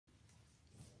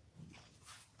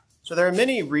So there are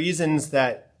many reasons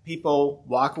that people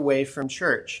walk away from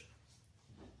church.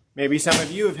 Maybe some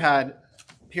of you have had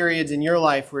periods in your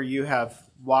life where you have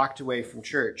walked away from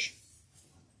church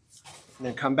and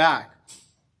then come back.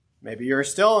 Maybe you're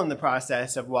still in the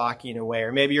process of walking away,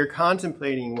 or maybe you're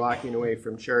contemplating walking away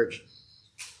from church.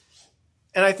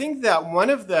 And I think that one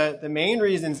of the main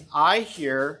reasons I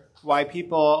hear why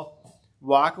people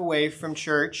walk away from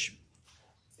church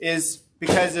is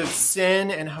because of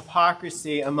sin and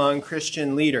hypocrisy among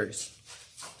Christian leaders,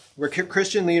 where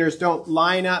Christian leaders don't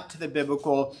line up to the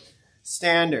biblical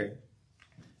standard.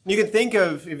 You can think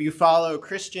of, if you follow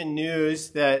Christian news,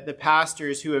 that the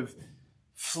pastors who have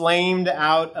flamed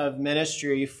out of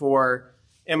ministry for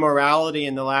immorality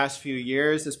in the last few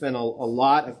years. There's been a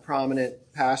lot of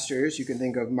prominent pastors. You can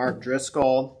think of Mark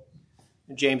Driscoll,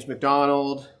 James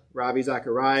MacDonald, Ravi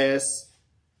Zacharias,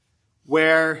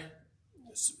 where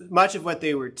much of what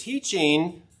they were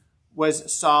teaching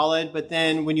was solid, but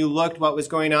then when you looked what was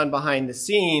going on behind the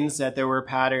scenes, that there were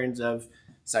patterns of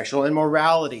sexual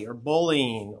immorality or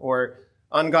bullying or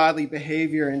ungodly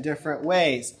behavior in different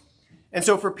ways. And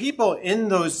so for people in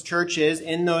those churches,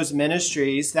 in those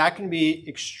ministries, that can be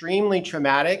extremely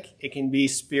traumatic. It can be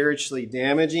spiritually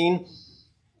damaging.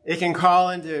 It can call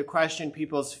into question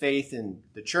people's faith in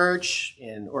the church,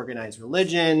 in organized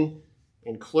religion,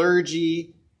 in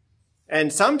clergy,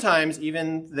 and sometimes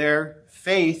even their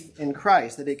faith in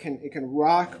Christ, that it can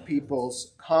rock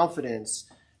people's confidence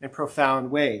in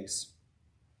profound ways.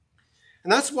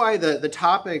 And that's why the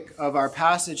topic of our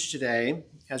passage today,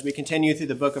 as we continue through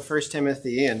the book of 1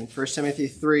 Timothy and 1 Timothy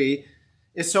 3,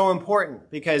 is so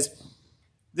important, because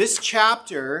this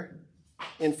chapter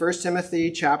in 1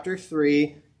 Timothy chapter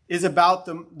 3 is about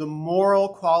the moral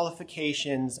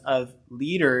qualifications of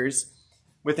leaders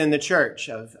within the church,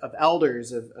 of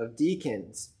elders, of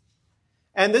deacons.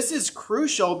 And this is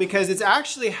crucial because it's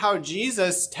actually how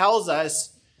Jesus tells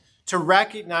us to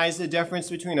recognize the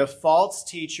difference between a false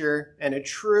teacher and a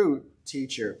true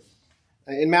teacher.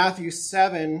 In Matthew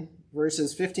 7,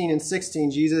 verses 15 and 16,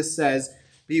 Jesus says,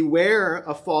 "Beware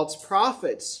of false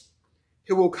prophets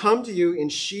who will come to you in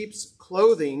sheep's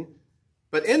clothing,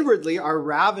 but inwardly are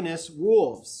ravenous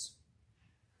wolves.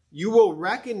 You will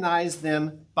recognize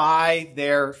them by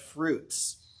their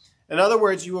fruits." In other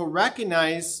words, you will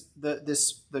recognize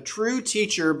the true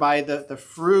teacher by the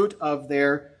fruit of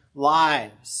their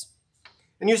lives.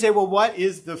 And you say, well, what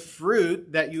is the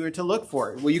fruit that you are to look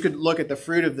for? Well, you could look at the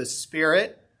fruit of the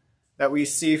Spirit that we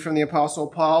see from the Apostle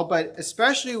Paul, but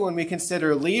especially when we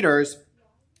consider leaders,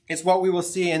 it's what we will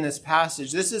see in this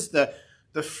passage. This is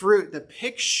the fruit, the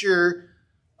picture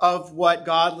of what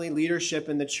godly leadership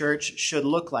in the church should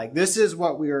look like. This is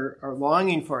what we are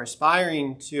longing for,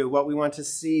 aspiring to, what we want to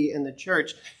see in the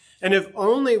church. And if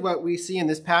only what we see in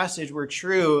this passage were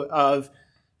true of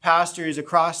pastors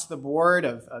across the board,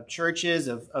 of churches,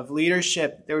 of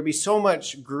leadership, there would be so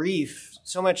much grief,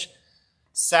 so much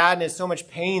sadness, so much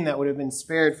pain that would have been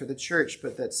spared for the church,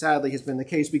 but that sadly has been the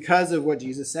case because of what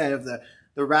Jesus said of the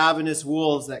ravenous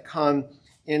wolves that come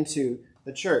into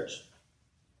the church.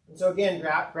 And so again,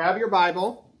 grab your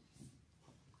Bible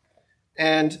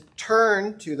and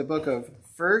turn to the book of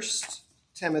 1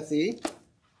 Timothy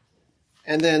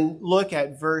and then look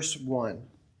at verse 1.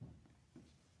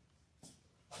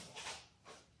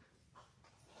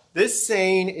 This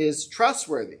saying is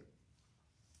trustworthy.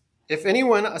 If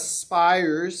anyone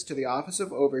aspires to the office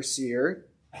of overseer,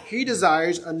 he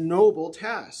desires a noble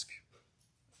task.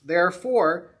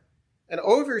 Therefore, an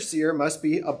overseer must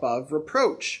be above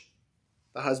reproach,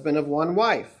 the husband of one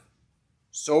wife,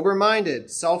 sober-minded,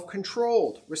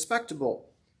 self-controlled, respectable,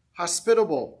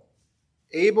 hospitable,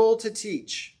 able to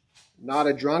teach, not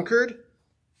a drunkard,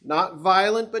 not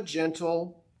violent but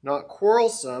gentle, not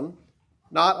quarrelsome,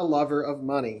 not a lover of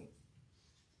money.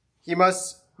 He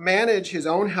must manage his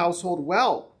own household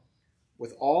well,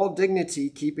 with all dignity,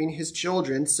 keeping his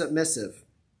children submissive.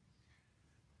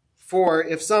 For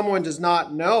if someone does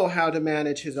not know how to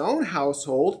manage his own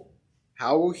household,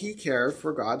 how will he care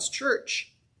for God's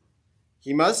church?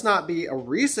 He must not be a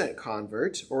recent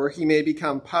convert, or he may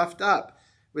become puffed up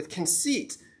with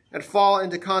conceit and fall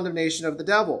into condemnation of the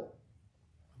devil.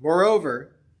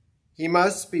 Moreover, he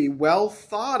must be well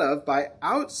thought of by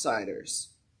outsiders,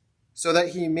 so that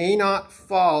he may not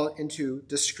fall into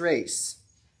disgrace,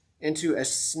 into a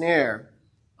snare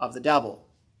of the devil.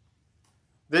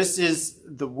 This is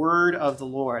the word of the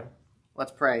Lord.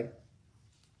 Let's pray.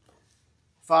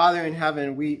 Father in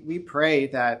heaven, we pray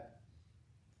that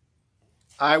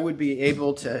I would be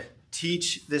able to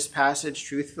teach this passage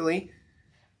truthfully.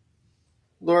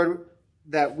 Lord,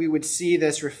 that we would see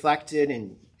this reflected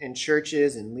in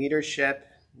churches and leadership,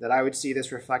 that I would see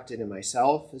this reflected in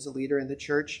myself as a leader in the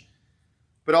church.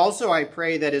 But also I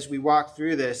pray that as we walk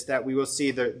through this, that we will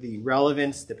see the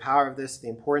relevance, the power of this, the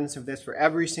importance of this for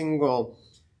every single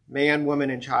man, woman,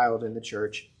 and child in the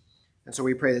church. And so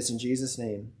we pray this in Jesus'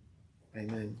 name.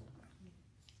 Amen.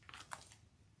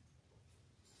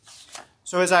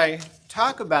 So as I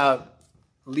talk about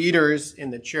leaders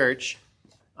in the church,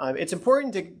 it's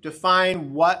important to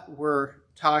define what we're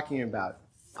talking about.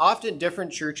 Often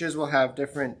different churches will have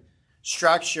different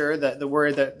structure. The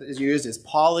word that is used is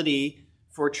polity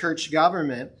for church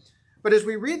government. But as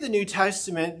we read the New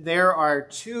Testament, there are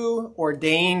two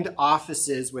ordained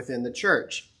offices within the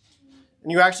church.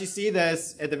 And you actually see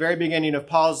this at the very beginning of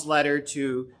Paul's letter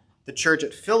to the church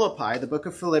at Philippi, the book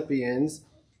of Philippians.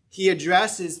 He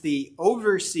addresses the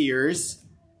overseers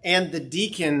and the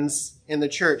deacons in the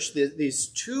church, these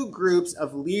two groups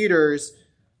of leaders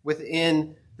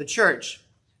within the church.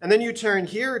 And then you turn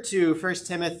here to 1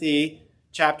 Timothy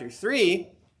chapter 3,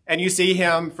 and you see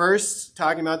him first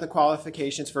talking about the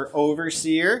qualifications for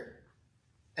overseer,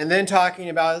 and then talking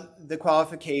about the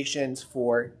qualifications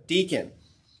for deacon.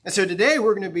 And so today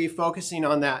we're going to be focusing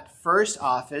on that first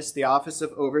office, the office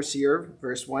of overseer,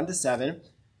 verse 1 to 7.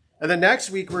 And then next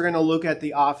week we're going to look at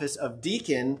the office of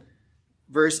deacon,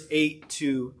 verse 8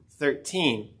 to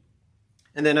 13.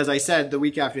 And then, as I said, the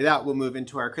week after that we'll move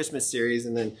into our Christmas series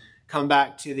and then come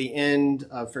back to the end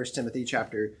of 1 Timothy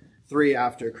chapter 3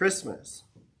 after Christmas.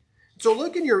 So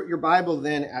look in your Bible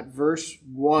then at verse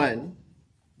 1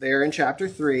 there in chapter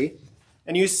 3,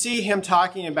 and you see him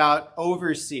talking about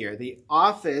overseer, the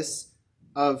office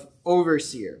of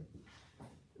overseer.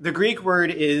 The Greek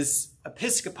word is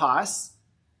episkopos.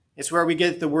 It's where we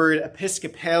get the word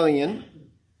Episcopalian.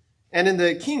 And in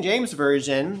the King James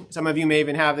Version, some of you may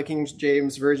even have the King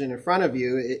James Version in front of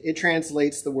you, it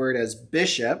translates the word as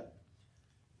bishop.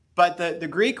 But the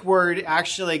Greek word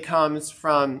actually comes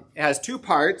from, it has two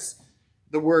parts,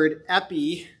 the word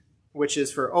epi, which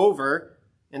is for over,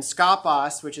 and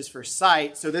skopos, which is for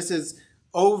sight. So this is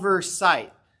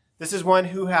oversight. This is one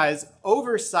who has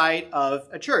oversight of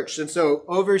a church. And so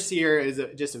overseer is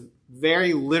just a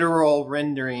very literal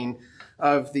rendering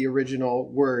of the original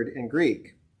word in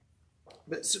Greek.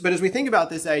 But as we think about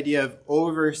this idea of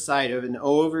oversight, of an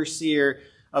overseer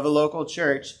of a local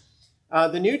church,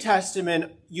 the New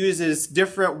Testament uses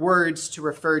different words to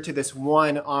refer to this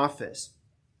one office.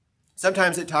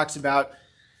 Sometimes it talks about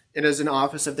it as an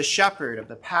office of the shepherd, of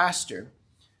the pastor.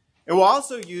 It will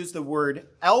also use the word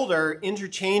elder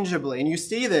interchangeably. And you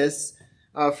see this,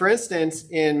 for instance,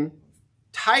 in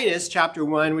Titus chapter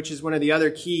 1, which is one of the other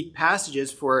key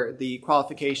passages for the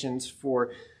qualifications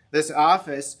for this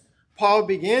office. Paul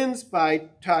begins by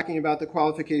talking about the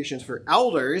qualifications for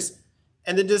elders,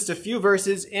 and then just a few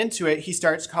verses into it, he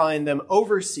starts calling them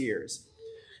overseers.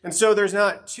 And so there's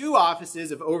not two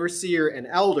offices of overseer and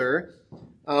elder,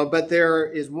 but there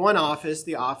is one office,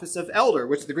 the office of elder,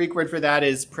 which the Greek word for that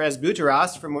is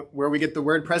presbyteros, from where we get the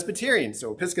word Presbyterian.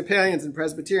 So Episcopalians and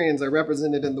Presbyterians are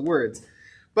represented in the words.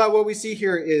 But what we see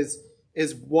here is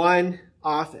one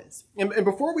office. And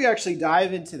before we actually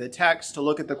dive into the text to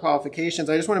look at the qualifications,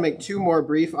 I just want to make two more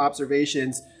brief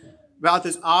observations about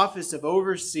this office of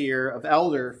overseer, of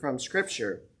elder from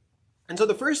Scripture. And so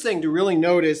the first thing to really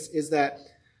notice is that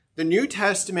the New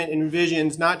Testament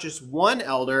envisions not just one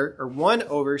elder or one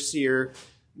overseer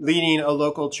leading a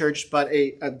local church, but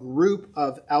a group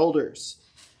of elders.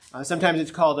 Sometimes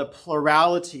it's called a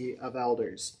plurality of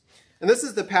elders. And this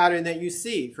is the pattern that you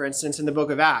see, for instance, in the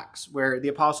book of Acts, where the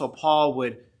Apostle Paul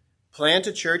would plant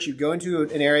a church. You'd go into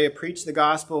an area, preach the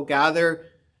gospel, gather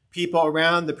people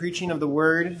around the preaching of the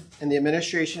word and the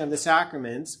administration of the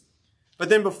sacraments. But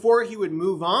then before he would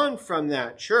move on from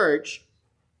that church,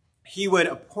 he would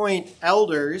appoint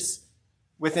elders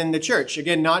within the church.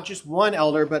 Again, not just one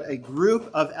elder, but a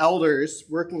group of elders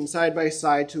working side by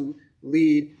side to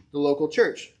lead the local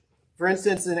church. For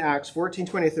instance, in Acts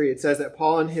 14:23, it says that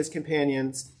Paul and his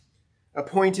companions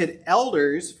appointed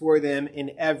elders for them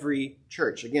in every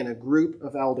church. Again, a group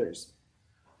of elders.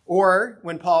 Or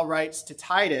when Paul writes to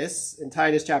Titus, in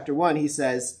Titus chapter 1, he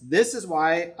says, "This is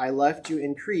why I left you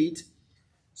in Crete,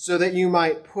 so that you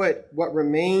might put what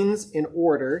remains in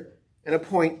order and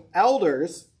appoint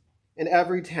elders in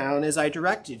every town as I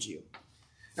directed you."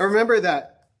 Now remember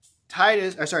that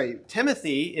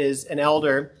Timothy is an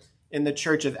elder in the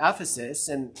church of Ephesus,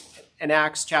 and in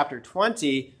Acts chapter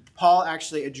 20, Paul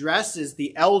actually addresses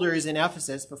the elders in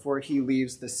Ephesus before he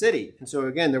leaves the city. And so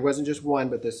again, there wasn't just one,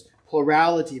 but this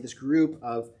plurality, this group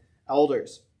of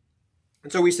elders.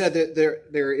 And so we said that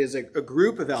there is a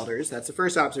group of elders. That's the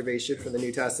first observation from the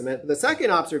New Testament. The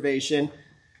second observation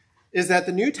is that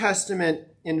the New Testament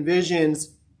envisions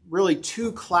really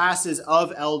two classes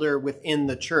of elder within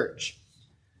the church.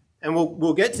 And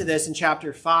we'll get to this in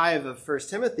chapter 5 of 1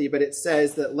 Timothy, but it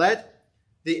says that let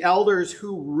the elders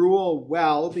who rule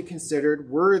well be considered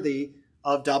worthy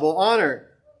of double honor,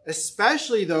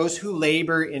 especially those who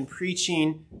labor in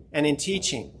preaching and in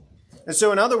teaching. And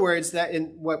so in other words,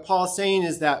 what Paul's saying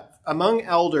is that among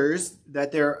elders,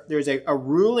 that there's a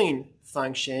ruling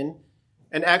function,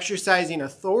 an exercising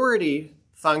authority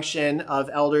function of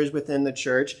elders within the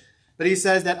church. But he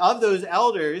says that of those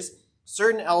elders,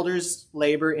 certain elders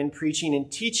labor in preaching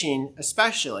and teaching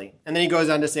especially. And then he goes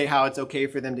on to say how it's okay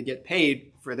for them to get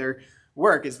paid for their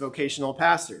work as vocational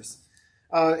pastors.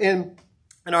 In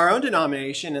our own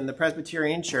denomination, in the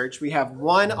Presbyterian Church, we have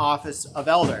one office of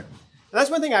elder. And that's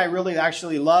one thing I really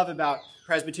actually love about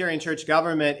Presbyterian church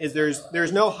government is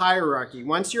there's no hierarchy.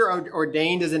 Once you're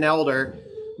ordained as an elder,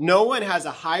 no one has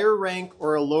a higher rank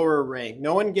or a lower rank.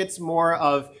 No one gets more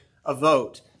of a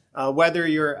vote. Whether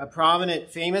you're a prominent,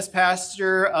 famous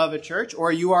pastor of a church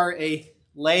or you are a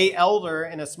lay elder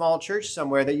in a small church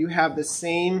somewhere, that you have the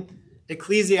same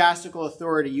ecclesiastical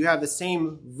authority. You have the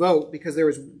same vote because there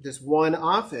was this one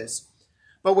office.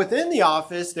 But within the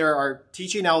office, there are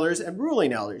teaching elders and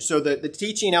ruling elders. So the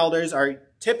teaching elders are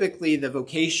typically the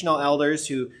vocational elders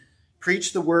who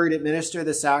preach the word, administer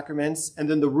the sacraments. And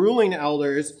then the ruling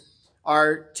elders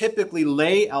are typically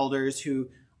lay elders who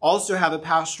also have a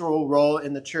pastoral role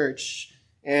in the church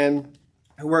and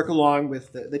who work along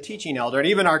with the teaching elder. And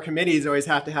even our committees always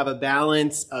have to have a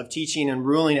balance of teaching and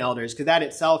ruling elders, because that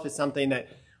itself is something that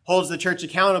holds the church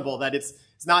accountable, that it's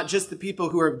not just the people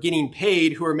who are getting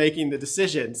paid who are making the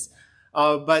decisions,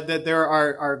 but that there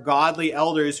are godly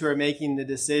elders who are making the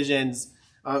decisions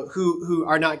who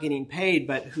are not getting paid,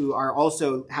 but who are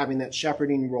also having that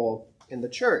shepherding role in the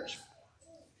church.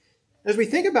 As we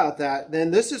think about that, then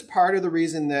this is part of the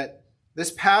reason that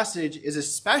this passage is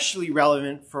especially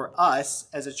relevant for us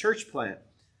as a church plant.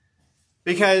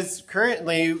 Because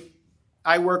currently,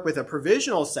 I work with a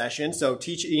provisional session, so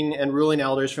teaching and ruling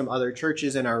elders from other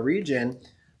churches in our region,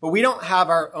 but we don't have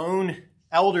our own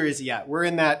elders yet. We're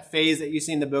in that phase that you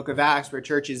see in the book of Acts where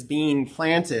church is being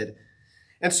planted.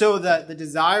 And so the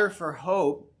desire for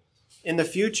hope in the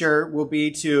future will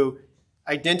be to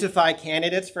identify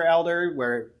candidates for elder,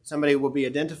 where somebody will be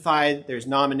identified, there's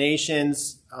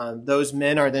nominations, those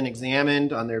men are then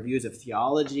examined on their views of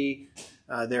theology,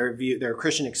 their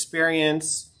Christian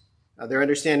experience, their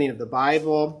understanding of the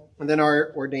Bible, and then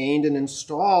are ordained and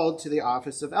installed to the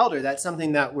office of elder. That's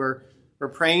something that we're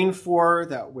praying for,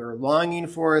 that we're longing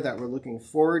for, that we're looking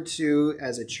forward to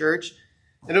as a church.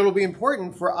 And it'll be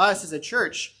important for us as a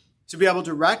church to be able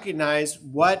to recognize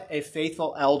what a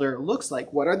faithful elder looks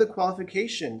like. What are the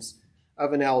qualifications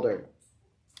of an elder?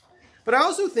 But I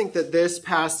also think that this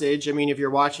passage, if you're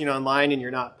watching online and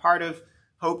you're not part of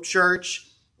Hope Church,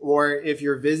 or if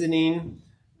you're visiting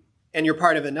and you're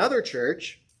part of another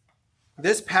church,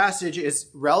 this passage is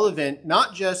relevant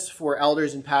not just for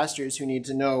elders and pastors who need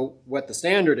to know what the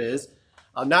standard is,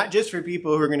 not just for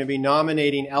people who are going to be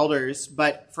nominating elders,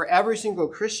 but for every single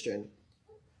Christian.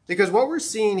 Because what we're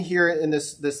seeing here in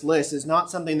this list is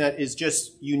not something that is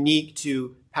just unique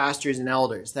to pastors and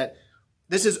elders. That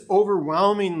this is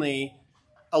overwhelmingly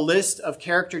a list of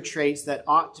character traits that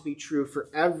ought to be true for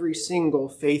every single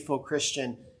faithful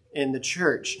Christian in the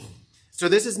church. So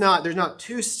there's not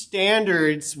two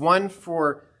standards, one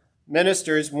for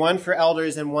ministers, one for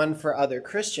elders, and one for other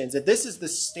Christians. That this is the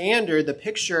standard, the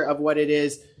picture of what it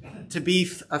is to be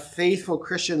a faithful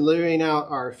Christian living out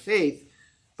our faith.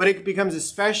 But it becomes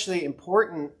especially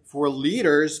important for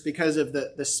leaders because of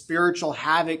the spiritual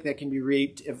havoc that can be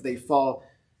reaped if they fall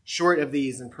short of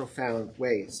these in profound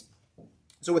ways.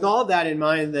 So with all of that in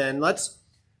mind, then, let's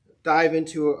dive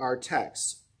into our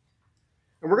text.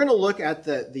 And we're going to look at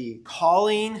the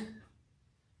calling,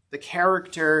 the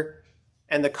character,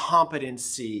 and the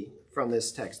competency from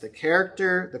this text. The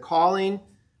character, the calling,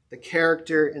 the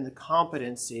character, and the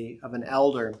competency of an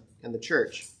elder in the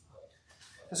church.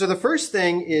 And so the first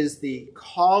thing is the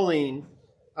calling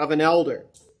of an elder.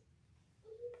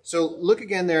 So look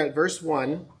again there at verse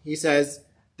 1. He says,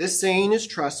 "This saying is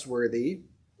trustworthy.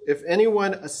 If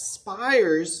anyone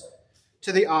aspires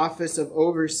to the office of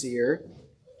overseer,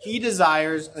 he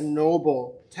desires a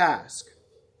noble task."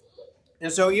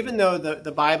 And so even though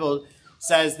the Bible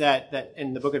says that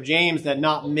in the book of James that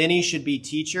not many should be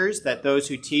teachers, that those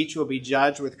who teach will be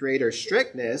judged with greater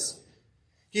strictness,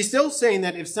 he's still saying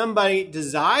that if somebody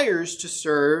desires to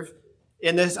serve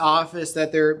in this office,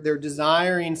 that they're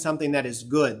desiring something that is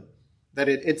good, that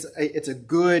it's a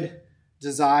good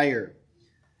desire.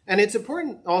 And it's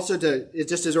important also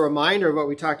just as a reminder of what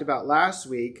we talked about last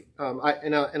week,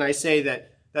 and I say that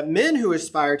that men who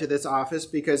aspire to this office,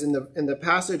 because in the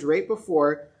passage right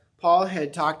before, Paul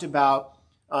had talked about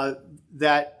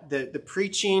that the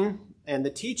preaching and the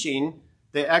teaching,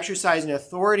 the exercising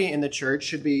authority in the church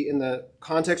should be in the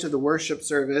context of the worship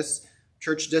service,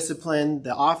 church discipline,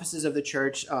 the offices of the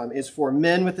church is for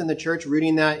men within the church,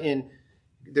 rooting that in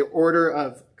the order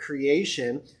of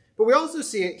creation. But we also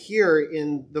see it here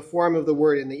in the form of the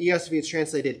word. In the ESV, it's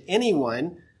translated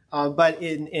anyone, but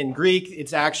in Greek,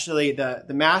 it's actually the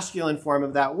masculine form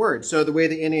of that word. So the way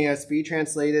the NASB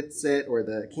translates it, or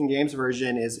the King James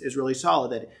Version, is really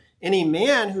solid, that any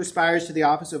man who aspires to the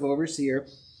office of overseer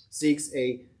seeks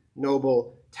a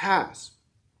noble task.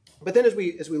 But then as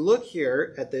we look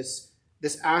here at this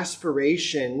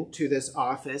aspiration to this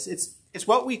office, it's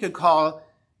what we could call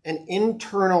an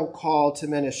internal call to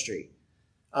ministry.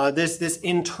 This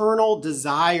internal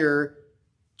desire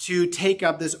to take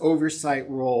up this oversight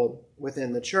role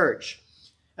within the church.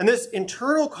 And this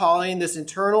internal calling, this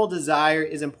internal desire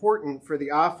is important for the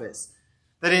office.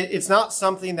 That it's not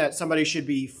something that somebody should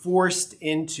be forced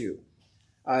into.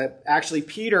 Actually,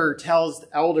 Peter tells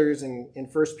the elders in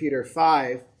 1 Peter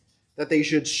 5 that they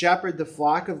should shepherd the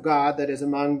flock of God that is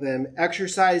among them,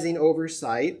 exercising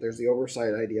oversight, there's the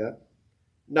oversight idea,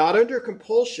 not under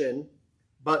compulsion,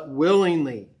 but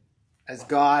willingly, as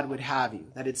God would have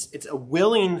you. That it's a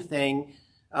willing thing.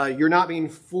 You're not being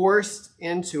forced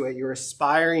into it. You're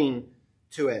aspiring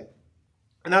to it.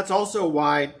 And that's also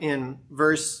why in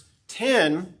verse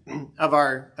 10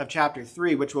 of chapter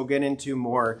 3, which we'll get into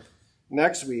more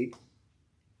next week,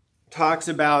 talks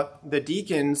about the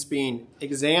deacons being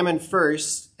examined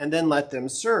first and then let them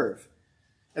serve.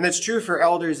 And that's true for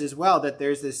elders as well, that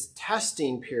there's this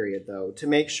testing period, though, to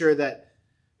make sure that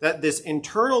this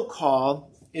internal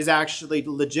call is actually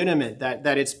legitimate,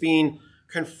 that it's being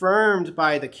confirmed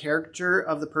by the character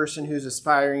of the person who's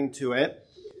aspiring to it,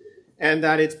 and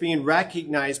that it's being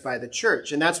recognized by the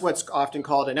church. And that's what's often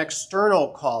called an external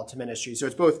call to ministry. So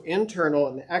it's both internal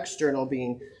and external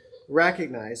being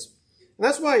recognized. And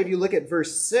that's why if you look at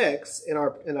verse 6 in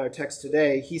our text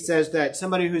today, he says that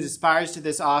somebody who aspires to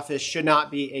this office should not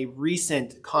be a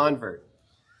recent convert.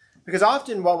 Because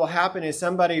often what will happen is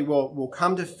somebody will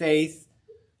come to faith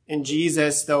in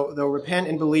Jesus, they'll repent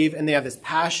and believe, and they have this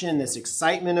passion, this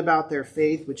excitement about their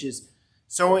faith, which is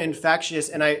so infectious.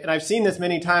 And I've seen this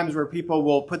many times where people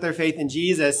will put their faith in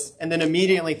Jesus and then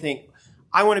immediately think,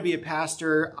 I want to be a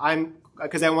pastor,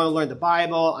 because I want to learn the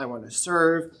Bible, I want to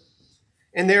serve.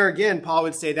 And there again, Paul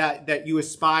would say that you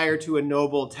aspire to a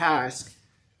noble task.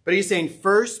 But he's saying,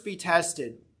 first be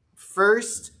tested.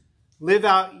 First, live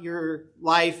out your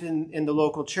life in the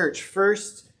local church.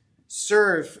 First,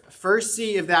 serve. First,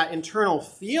 see if that internal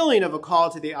feeling of a call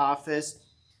to the office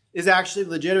is actually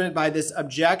legitimate by this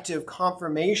objective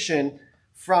confirmation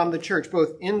from the church,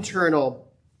 both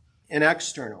internal and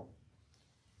external.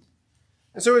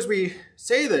 And so as we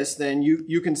say this, then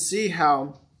you can see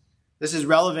how this is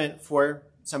relevant for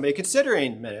somebody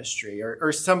considering ministry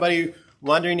or somebody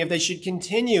wondering if they should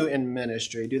continue in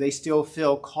ministry. Do they still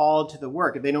feel called to the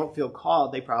work? If they don't feel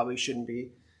called, they probably shouldn't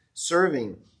be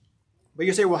serving. But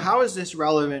you say, well, how is this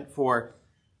relevant for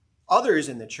others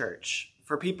in the church,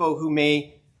 for people who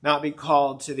may not be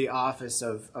called to the office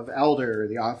of elder or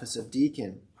the office of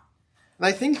deacon? And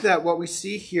I think that what we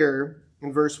see here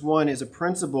in verse 1 is a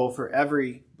principle for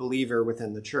every believer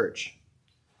within the church.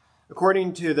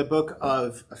 According to the book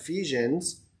of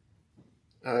Ephesians,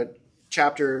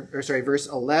 verse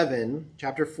 11,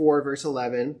 chapter 4, verse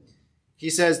 11, he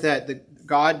says that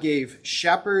God gave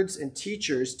shepherds and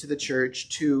teachers to the church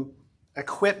to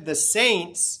equip the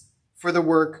saints for the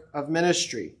work of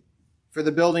ministry, for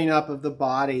the building up of the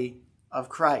body of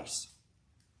Christ.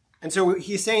 And so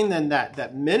he's saying then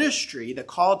that ministry, the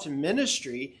call to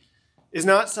ministry, is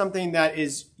not something that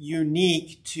is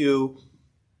unique to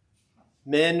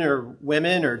men or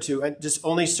women or to just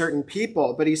only certain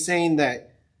people, but he's saying that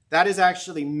is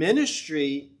actually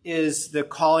ministry is the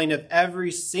calling of every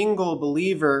single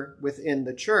believer within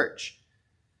the church.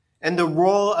 And the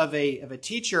role of a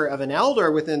teacher, of an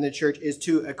elder within the church is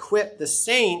to equip the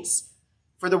saints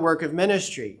for the work of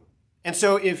ministry. And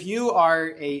so if you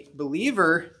are a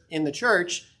believer in the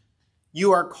church,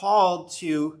 you are called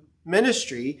to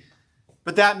ministry,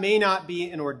 but that may not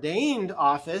be an ordained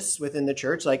office within the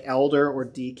church, like elder or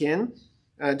deacon,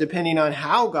 depending on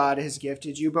how God has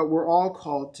gifted you, but we're all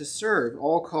called to serve,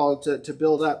 all called to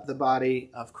build up the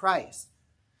body of Christ.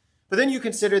 But then you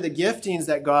consider the giftings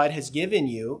that God has given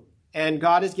you, and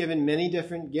God has given many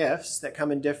different gifts that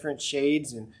come in different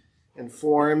shades and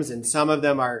forms, and some of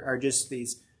them are just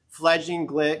these fledgling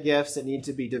gifts that need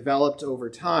to be developed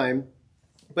over time.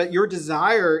 But your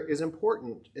desire is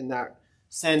important in that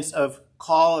sense of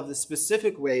call of the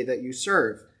specific way that you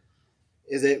serve.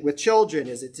 Is it with children?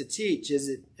 Is it to teach? Is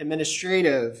it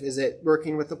administrative? Is it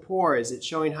working with the poor? Is it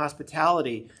showing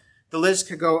hospitality? The list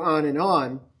could go on and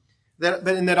on.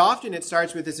 But often it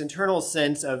starts with this internal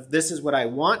sense of this is what I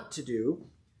want to do.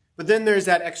 But then there's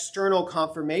that external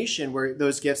confirmation where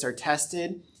those gifts are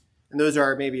tested and those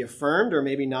are maybe affirmed or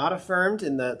maybe not affirmed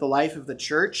in the life of the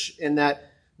church. And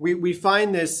that we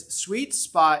find this sweet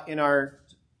spot in our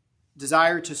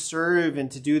desire to serve and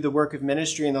to do the work of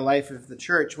ministry in the life of the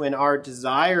church when our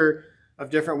desire of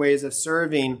different ways of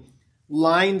serving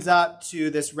lines up to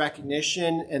this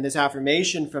recognition and this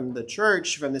affirmation from the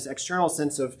church, from this external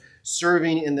sense of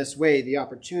serving in this way, the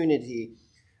opportunity.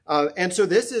 And so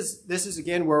this is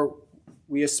again where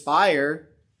we aspire,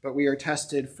 but we are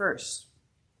tested first.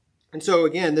 And so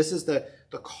again, this is the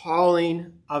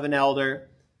calling of an elder,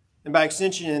 and by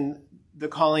extension, the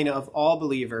calling of all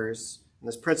believers, and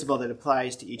this principle that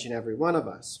applies to each and every one of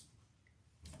us.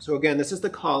 So again, this is the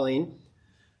calling.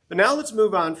 But now let's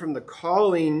move on from the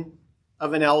calling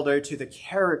of an elder to the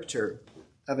character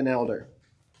of an elder.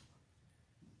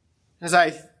 As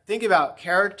I think about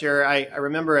character, I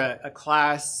remember a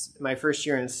class my first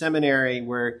year in seminary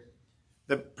where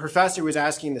the professor was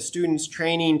asking the students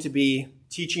training to be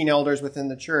teaching elders within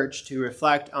the church to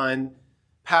reflect on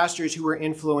pastors who were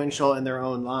influential in their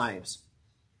own lives.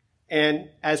 And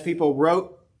as people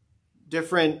wrote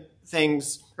different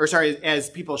things, as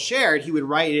people shared, he would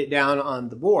write it down on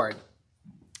the board.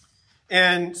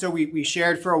 And so we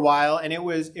shared for a while, and it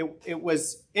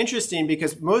was interesting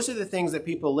because most of the things that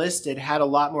people listed had a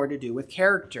lot more to do with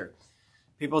character.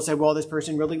 People said, well, this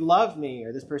person really loved me,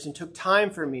 or this person took time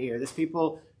for me, or this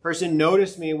person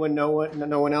noticed me when no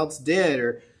one else did,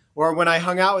 or when I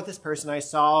hung out with this person, I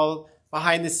saw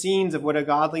behind the scenes of what a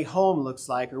godly home looks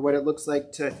like, or what it looks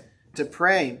like to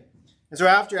pray. And so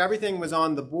after everything was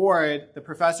on the board, the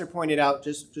professor pointed out,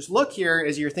 just look here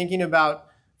as you're thinking about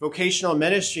vocational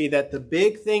ministry, that the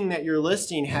big thing that you're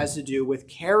listing has to do with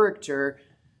character,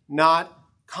 not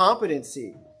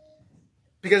competency.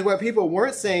 Because what people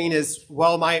weren't saying is,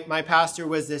 well, my pastor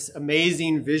was this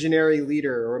amazing visionary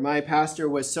leader, or my pastor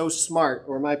was so smart,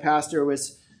 or my pastor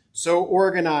was so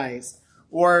organized,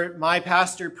 or my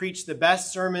pastor preached the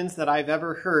best sermons that I've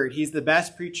ever heard. He's the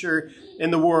best preacher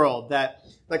in the world. That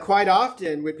quite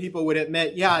often when people would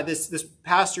admit, yeah, this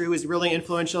pastor who was really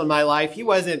influential in my life, he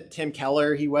wasn't Tim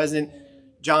Keller, he wasn't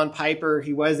John Piper,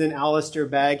 he wasn't Alistair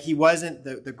Begg, he wasn't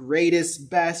the greatest,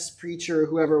 best preacher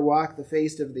who ever walked the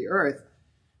face of the earth.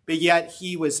 But yet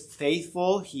he was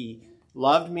faithful, he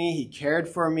loved me, he cared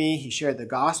for me, he shared the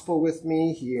gospel with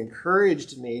me, he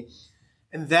encouraged me.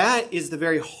 And that is the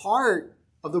very heart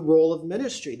of the role of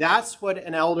ministry. That's what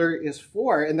an elder is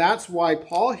for. And that's why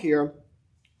Paul here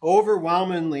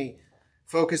overwhelmingly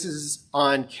focuses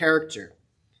on character.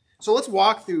 So let's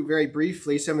walk through very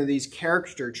briefly some of these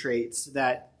character traits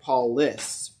that Paul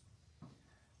lists.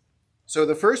 So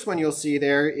the first one you'll see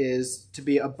there is to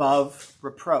be above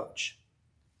reproach.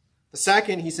 The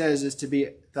second, he says, is to be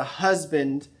the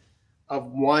husband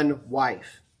of one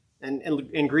wife. And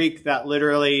in Greek, that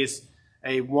literally is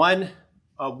a woman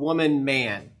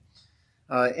man.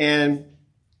 And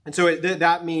so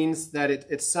that means that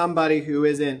it's somebody who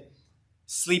isn't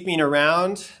sleeping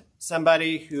around,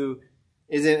 somebody who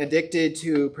isn't addicted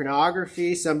to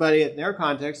pornography, somebody in their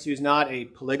context who's not a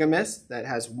polygamist, that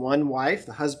has one wife,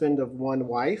 the husband of one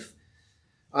wife.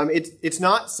 It's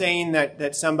not saying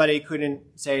that somebody couldn't,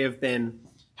 say,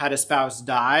 had a spouse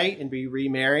die and be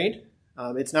remarried.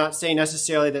 It's not saying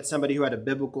necessarily that somebody who had a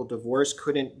biblical divorce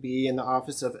couldn't be in the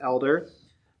office of elder.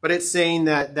 But it's saying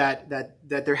that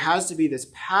there has to be this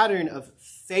pattern of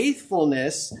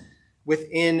faithfulness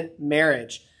within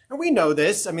marriage. And we know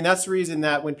this. I mean, that's the reason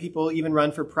that when people even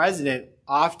run for president,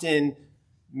 often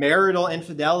marital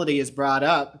infidelity is brought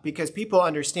up, because people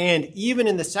understand, even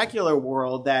in the secular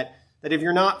world, that if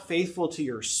you're not faithful to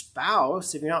your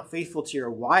spouse, if you're not faithful to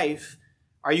your wife,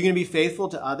 are you going to be faithful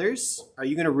to others? Are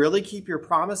you going to really keep your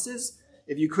promises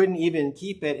if you couldn't even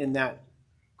keep it in that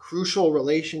crucial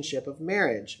relationship of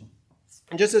marriage?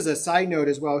 And just as a side note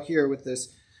as well here with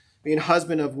this being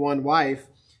husband of one wife,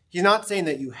 he's not saying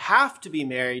that you have to be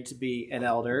married to be an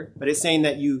elder, but it's saying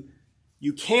that you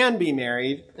can be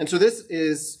married. And so this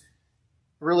is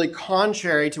really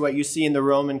contrary to what you see in the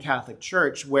Roman Catholic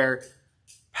Church, where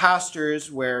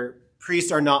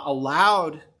priests are not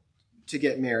allowed to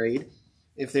get married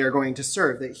if they are going to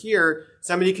serve. That here,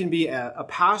 somebody can be a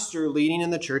pastor leading in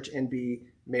the church and be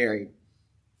married.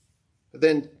 But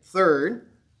then third,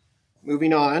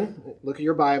 moving on, look at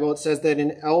your Bible, it says that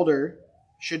an elder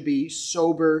should be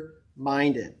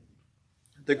sober-minded.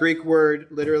 The Greek word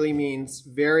literally means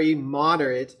very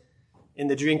moderate in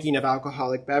the drinking of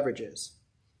alcoholic beverages.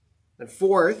 And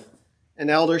fourth, an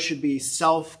elder should be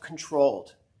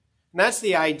self-controlled. And that's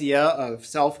the idea of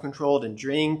self-controlled in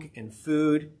drink and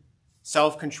food,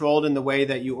 self-controlled in the way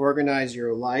that you organize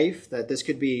your life, that this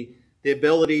could be the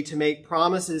ability to make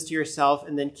promises to yourself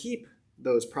and then keep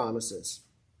those promises.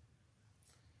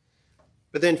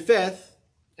 But then fifth,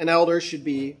 an elder should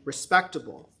be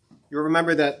respectable. You'll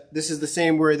remember that this is the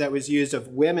same word that was used of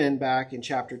women back in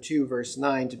chapter 2, verse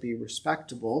 9, to be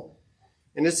respectable.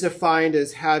 And it's defined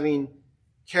as having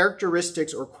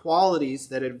characteristics or qualities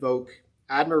that evoke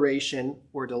admiration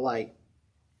or delight.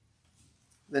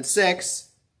 Then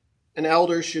six, an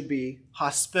elder should be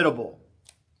hospitable.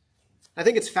 I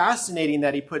think it's fascinating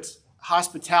that he puts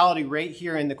hospitality right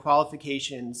here in the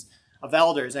qualifications of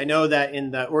elders. I know that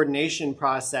in the ordination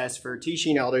process for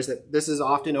teaching elders that this is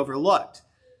often overlooked.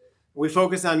 We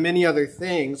focus on many other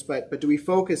things, but do we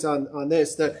focus on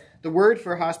this? The word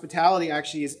for hospitality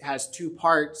actually has two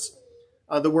parts.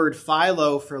 The word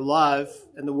philo for love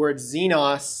and the word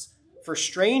xenos for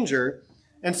stranger.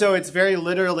 And so it's very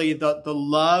literally the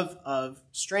love of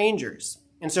strangers.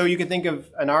 And so you can think of,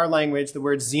 in our language, the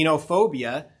word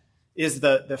xenophobia is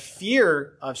the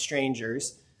fear of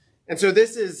strangers. And so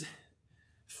this is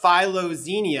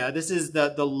philoxenia. This is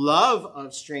the love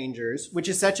of strangers, which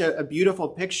is such a beautiful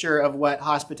picture of what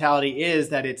hospitality is,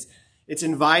 that it's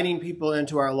inviting people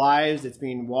into our lives. It's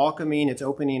being welcoming. It's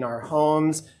opening our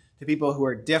homes to people who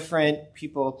are different,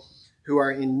 people who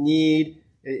are in need.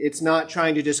 It's not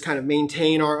trying to just kind of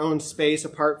maintain our own space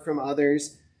apart from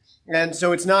others. And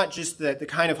so it's not just the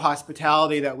kind of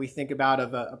hospitality that we think about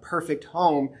of a perfect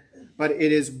home, but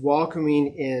it is welcoming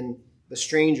in the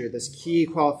stranger, this key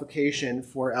qualification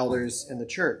for elders in the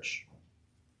church.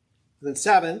 And then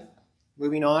seventh,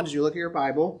 moving on as you look at your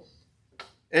Bible,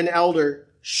 an elder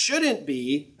shouldn't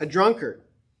be a drunkard.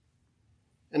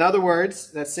 In other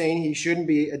words, that's saying he shouldn't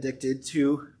be addicted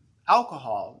to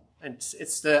alcohol. And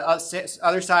it's the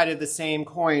other side of the same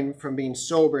coin from being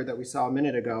sober that we saw a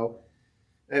minute ago.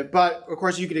 But, of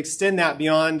course, you could extend that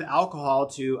beyond alcohol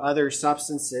to other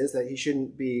substances, that he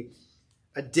shouldn't be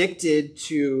addicted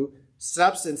to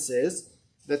substances,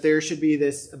 that there should be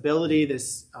this ability,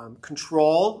 this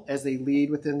control as they lead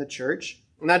within the church.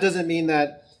 And that doesn't mean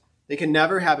that they can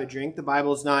never have a drink. The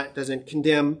Bible doesn't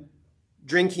condemn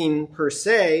drinking per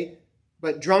se,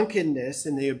 but drunkenness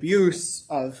and the abuse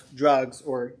of drugs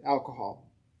or alcohol.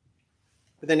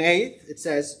 But then eighth, it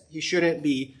says he shouldn't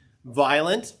be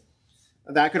violent.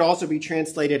 That could also be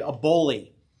translated a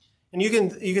bully. And you can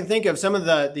think of some of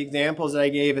the examples that I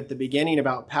gave at the beginning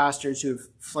about pastors who've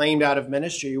flamed out of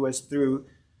ministry was through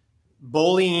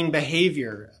bullying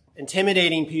behavior,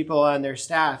 intimidating people on their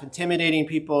staff, intimidating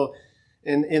people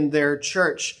in their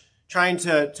church, trying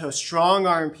to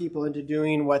strong-arm people into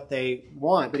doing what they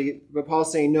want. But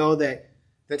Paul's saying no, that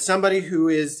somebody who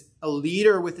is a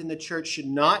leader within the church should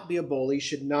not be a bully,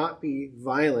 should not be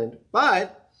violent.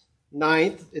 But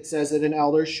ninth, it says that an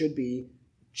elder should be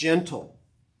gentle.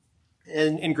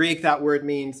 And in Greek, that word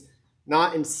means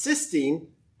not insisting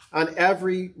on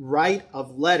every right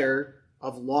of letter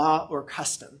of law or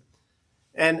custom.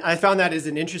 And I found that as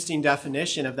an interesting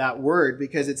definition of that word,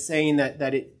 because it's saying that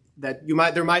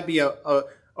there might be a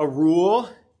rule,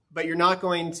 but you're not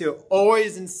going to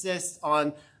always insist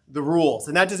on the rules.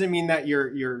 And that doesn't mean that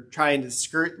you're trying to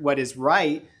skirt what is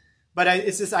right, but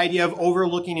it's this idea of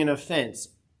overlooking an offense,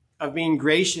 of being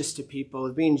gracious to people,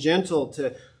 of being gentle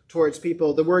towards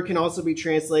people. The word can also be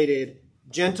translated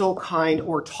gentle, kind,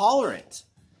 or tolerant.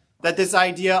 That this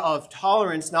idea of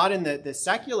tolerance, not in the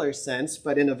secular sense,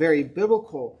 but in a very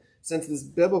biblical sense, this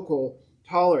biblical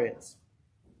tolerance.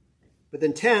 But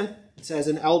then 10th, it says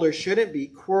an elder shouldn't be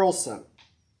quarrelsome.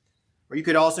 Or you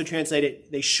could also translate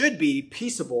it, they should be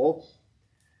peaceable.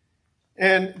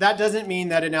 And that doesn't mean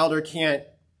that an elder can't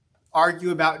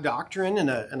argue about doctrine in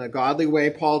a godly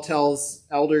way. Paul tells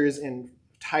elders in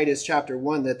Titus chapter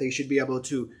 1 that they should be able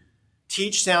to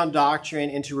teach sound doctrine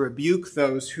and to rebuke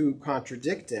those who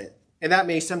contradict it. And that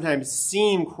may sometimes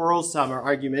seem quarrelsome or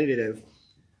argumentative.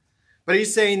 But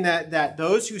he's saying that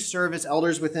those who serve as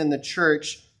elders within the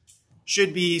church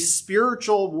should be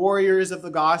spiritual warriors of the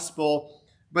gospel,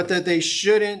 but that they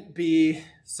shouldn't be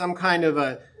some kind of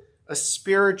a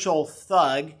spiritual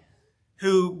thug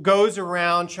who goes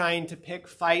around trying to pick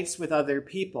fights with other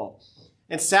people.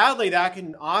 And sadly, that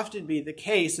can often be the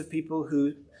case of people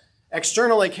who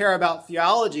externally care about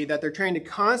theology, that they're trying to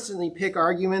constantly pick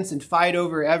arguments and fight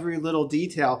over every little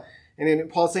detail. And then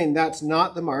Paul's saying that's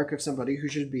not the mark of somebody who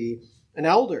should be an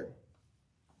elder.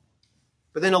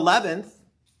 But then 11th,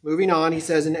 moving on, he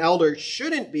says an elder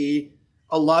shouldn't be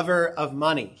a lover of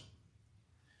money.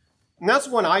 And that's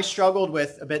one I struggled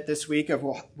with a bit this week of,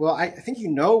 well, I think you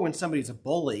know when somebody's a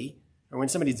bully or when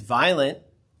somebody's violent,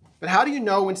 but how do you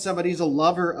know when somebody's a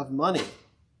lover of money?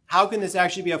 How can this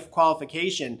actually be a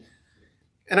qualification?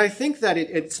 And I think that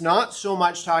it's not so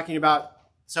much talking about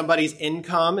somebody's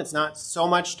income. It's not so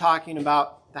much talking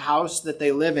about the house that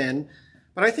they live in,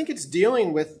 but I think it's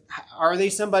dealing with, are they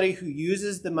somebody who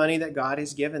uses the money that God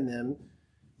has given them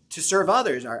to serve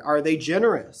others? Are they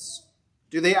generous?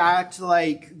 Do they act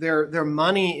like their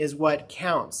money is what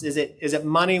counts? Is it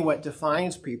money what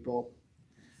defines people?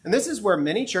 And this is where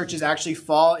many churches actually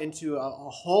fall into a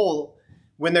hole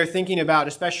when they're thinking about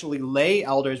especially lay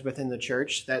elders within the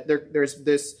church, that there's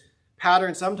this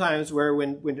pattern sometimes where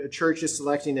when a church is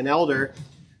selecting an elder,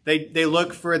 they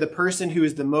look for the person who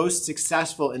is the most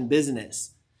successful in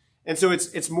business. And so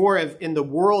it's more of, in the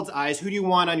world's eyes, who do you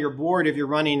want on your board if you're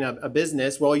running a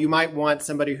business? Well, you might want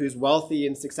somebody who's wealthy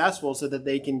and successful so that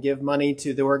they can give money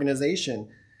to the organization.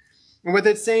 And what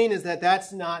that's saying is that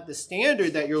that's not the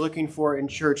standard that you're looking for in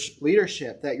church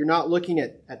leadership, that you're not looking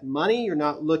at money,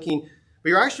 but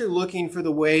you're actually looking for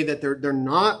the way that they're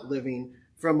not living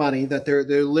from money, that they're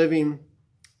living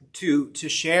to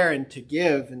share and to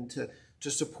give and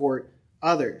to support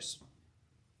others.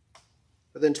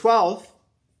 But then 12,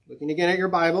 looking again at your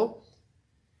Bible,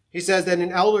 he says that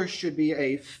an elder should be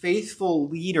a faithful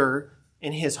leader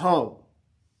in his home.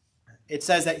 It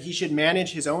says that he should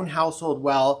manage his own household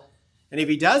well, and if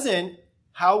he doesn't,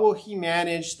 how will he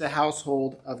manage the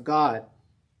household of God?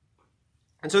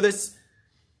 And so this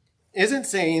isn't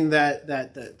saying that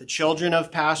the children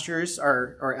of pastors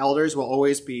or elders will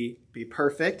always be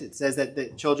perfect. It says that the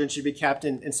children should be kept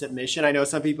in submission. I know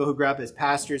some people who grew up as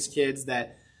pastors' kids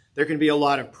that there can be a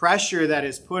lot of pressure that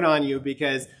is put on you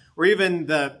because, or even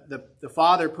the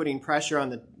father putting pressure on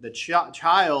the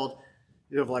child,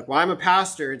 like, well, I'm a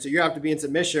pastor, and so you have to be in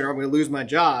submission or I'm going to lose my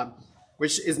job,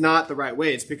 which is not the right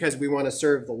way. It's because we want to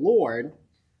serve the Lord.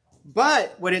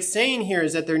 But what it's saying here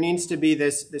is that there needs to be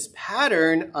this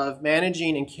pattern of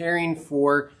managing and caring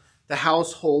for the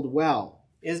household well.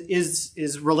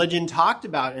 Is religion talked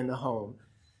about in the home?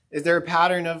 Is there a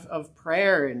pattern of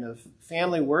prayer and of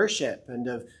family worship?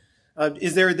 And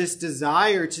is there this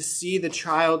desire to see the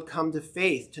child come to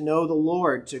faith, to know the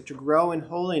Lord, to grow in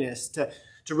holiness, to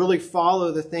really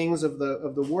follow the things of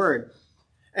the Word?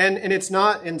 And it's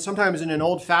not, and sometimes in an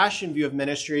old-fashioned view of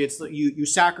ministry, it's you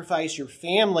sacrifice your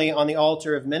family on the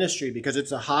altar of ministry because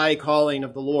it's a high calling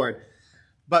of the Lord.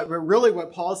 But really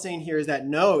what Paul's saying here is that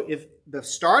no, if the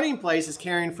starting place is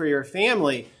caring for your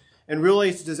family and really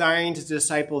it's desiring to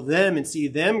disciple them and see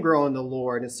them grow in the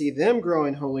Lord and see them grow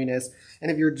in holiness, and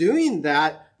if you're doing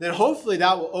that, then hopefully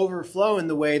that will overflow in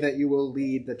the way that you will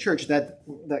lead the church.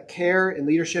 That care and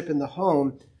leadership in the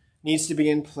home needs to be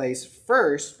in place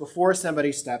first before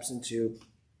somebody steps into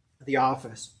the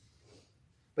office.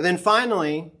 But then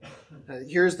finally,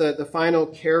 here's the final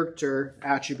character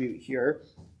attribute here,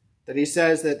 that he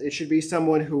says that it should be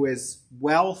someone who is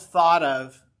well thought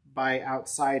of by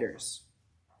outsiders.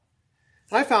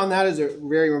 And I found that as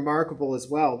very remarkable as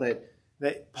well,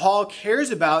 that Paul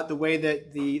cares about the way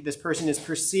that this person is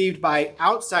perceived by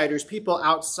outsiders, people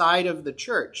outside of the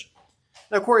church.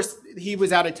 Now, of course, he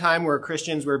was at a time where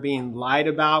Christians were being lied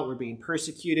about, were being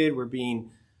persecuted, were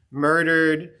being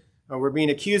murdered, were being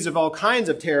accused of all kinds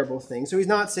of terrible things. So he's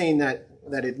not saying that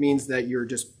it means that you're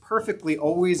just perfectly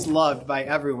always loved by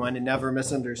everyone and never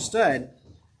misunderstood.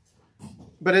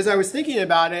 But as I was thinking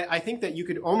about it, I think that you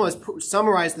could almost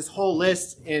summarize this whole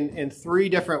list in three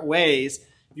different ways.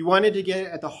 If you wanted to get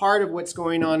at the heart of what's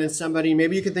going on in somebody,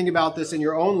 maybe you could think about this in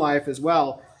your own life as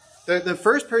well. The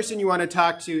first person you want to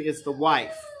talk to is the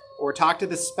wife, or talk to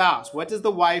the spouse. What does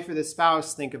the wife or the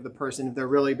spouse think of the person if they're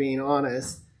really being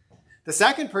honest? The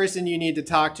second person you need to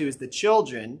talk to is the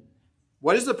children.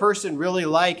 What is the person really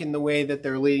like in the way that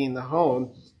they're leading the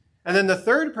home? And then the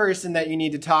third person that you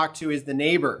need to talk to is the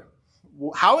neighbor.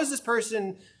 How is this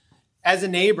person as a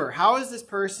neighbor? How is this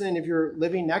person, if you're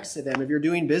living next to them, if you're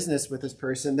doing business with this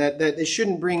person, that it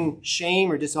shouldn't bring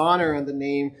shame or dishonor on the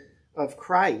name of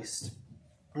Christ?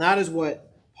 And that is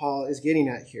what Paul is getting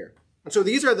at here. And so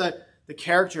these are the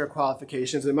character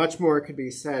qualifications, and much more could be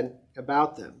said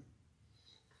about them.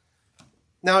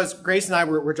 Now, as Grace and I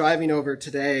were driving over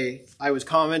today, I was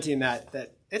commenting that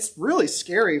it's really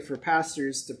scary for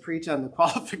pastors to preach on the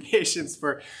qualifications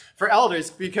for elders,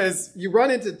 because you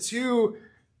run into two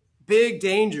big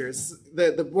dangers.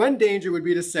 The one danger would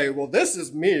be to say, well, this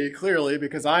is me, clearly,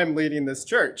 because I'm leading this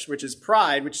church, which is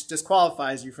pride, which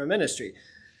disqualifies you from ministry.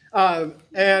 And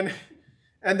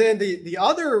then the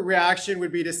other reaction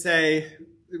would be to say,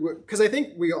 because I think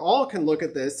we all can look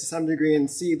at this to some degree and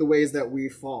see the ways that we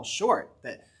fall short,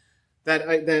 that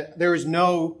there is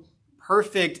no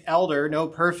perfect elder, no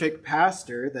perfect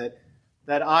pastor,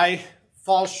 that I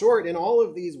fall short in all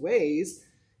of these ways,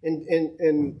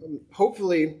 and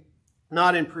hopefully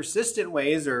not in persistent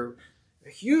ways or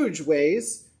huge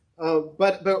ways,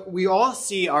 but we all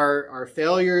see our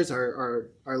failures, our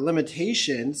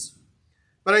limitations.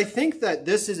 But I think that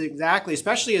this is exactly,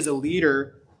 especially as a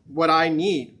leader, what I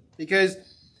need. Because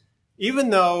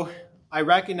even though I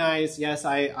recognize, yes,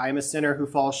 I'm a sinner who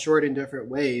falls short in different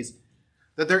ways,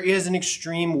 that there is an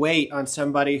extreme weight on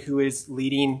somebody who is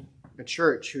leading a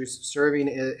church, who's serving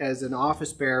as an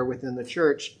office bearer within the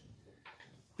church.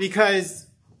 Because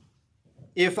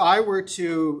if I were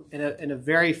to, in a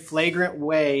very flagrant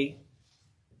way,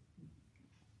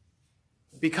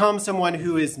 become someone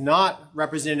who is not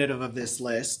representative of this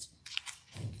list,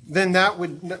 then that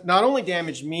would not only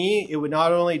damage me, it would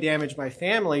not only damage my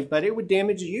family, but it would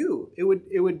damage you. It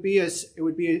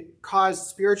would cause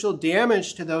spiritual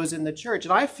damage to those in the church.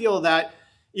 And I feel that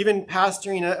even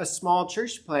pastoring a small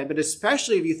church plant, but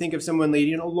especially if you think of someone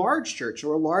leading a large church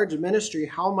or a large ministry,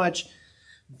 how much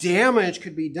damage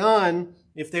could be done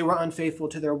if they were unfaithful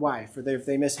to their wife, or if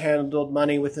they mishandled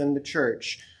money within the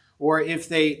church, or if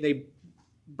they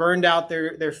burned out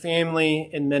their family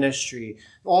in ministry.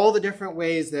 All the different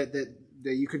ways that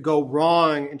you could go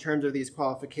wrong in terms of these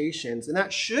qualifications. And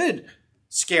that should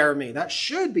scare me. That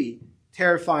should be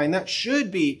terrifying. That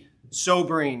should be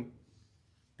sobering,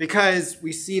 because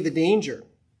we see the danger.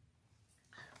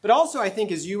 But also, I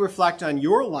think as you reflect on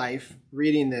your life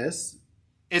reading this,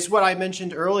 it's what I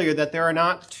mentioned earlier, that there are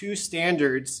not two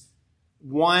standards,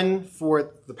 one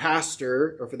for the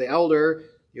pastor or for the elder,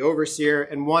 the overseer,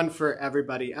 and one for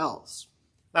everybody else.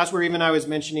 That's where even I was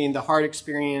mentioning the hard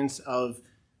experience of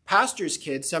pastors'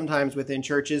 kids, sometimes within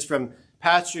churches, from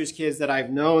pastors' kids that I've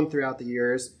known throughout the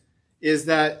years, is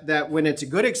that when it's a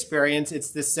good experience,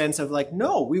 it's this sense of like,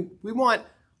 no, we want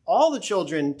all the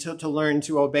children to learn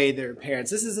to obey their parents.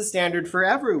 This is a standard for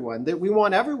everyone, that we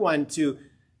want everyone to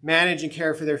manage and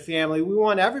care for their family. We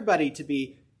want everybody to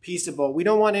be peaceable. We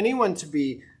don't want anyone to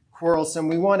be quarrelsome.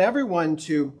 We want everyone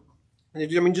to,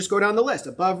 just go down the list: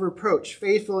 above reproach,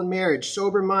 faithful in marriage,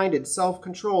 sober-minded,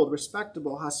 self-controlled,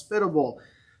 respectable, hospitable,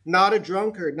 not a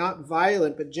drunkard, not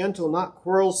violent, but gentle, not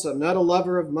quarrelsome, not a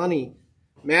lover of money,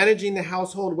 managing the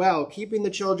household well, keeping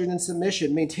the children in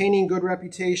submission, maintaining good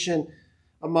reputation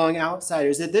among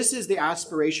outsiders. That this is the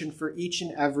aspiration for each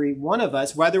and every one of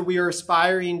us, whether we are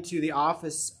aspiring to the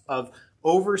office of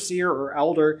overseer or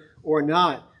elder or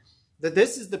not, that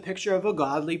this is the picture of a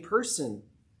godly person.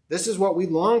 This is what we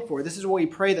long for. This is what we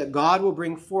pray that God will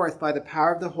bring forth by the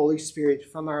power of the Holy Spirit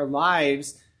from our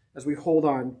lives as we hold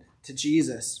on to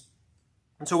Jesus.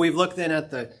 And so we've looked then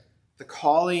at the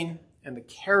calling and the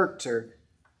character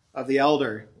of the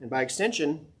elder, and by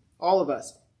extension, all of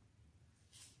us.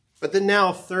 But then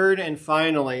now, third and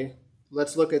finally,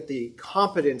 let's look at the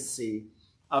competency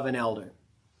of an elder.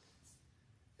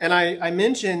 And I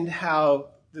mentioned how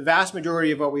the vast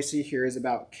majority of what we see here is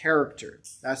about character.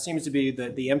 That seems to be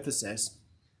the emphasis.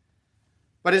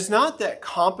 But it's not that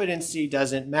competency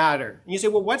doesn't matter. And you say,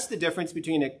 well, what's the difference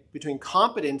between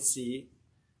competency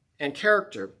and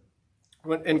character?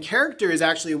 And character is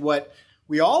actually what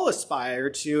we all aspire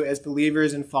to as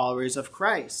believers and followers of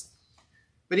Christ.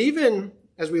 But even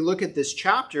as we look at this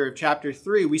chapter of chapter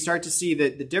 3, we start to see the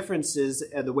differences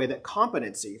in the way that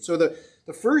competency. So the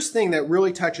first thing that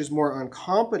really touches more on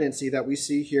competency that we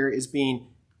see here is being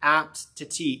apt to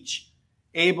teach,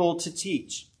 able to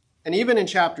teach. And even in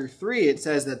chapter 3, it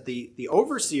says that the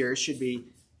overseer should be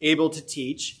able to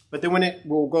teach. But then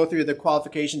we'll go through the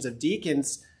qualifications of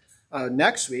deacons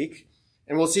next week,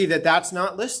 and we'll see that that's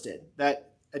not listed,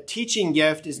 that a teaching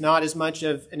gift is not as much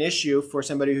of an issue for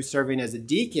somebody who's serving as a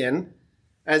deacon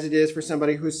as it is for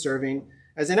somebody who's serving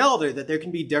as an elder, that there can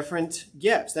be different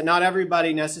gifts, that not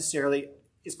everybody necessarily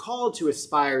is called to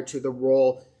aspire to the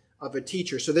role of a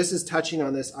teacher. So this is touching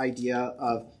on this idea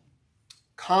of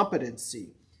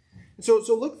competency. So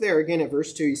look there again at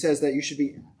verse 2. He says that you should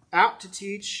be apt to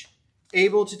teach,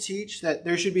 able to teach, that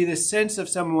there should be this sense of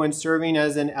someone serving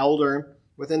as an elder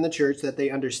within the church, that they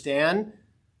understand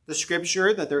the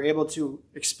scripture, that they're able to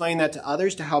explain that to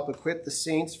others to help equip the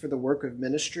saints for the work of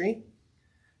ministry.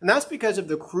 And that's because of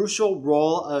the crucial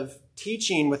role of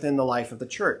teaching within the life of the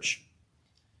church.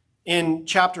 In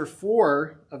chapter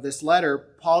 4 of this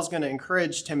letter, Paul's going to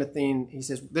encourage Timothy, and he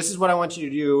says, this is what I want you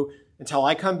to do until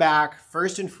I come back.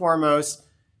 First and foremost,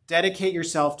 dedicate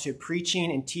yourself to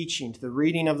preaching and teaching, to the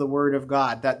reading of the Word of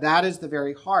God. That is the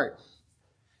very heart.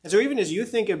 And so even as you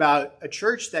think about a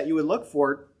church that you would look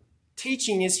for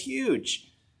teaching is huge.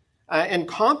 And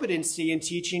competency but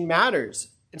teaching matters.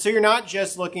 And so you're not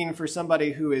just looking for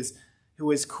somebody who is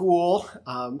cool.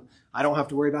 I don't have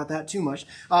to worry about that too much.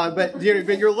 But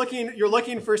you're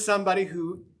looking for somebody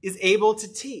who is able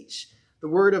to teach the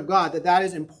Word of God. That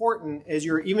is important as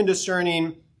you're even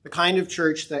discerning the kind of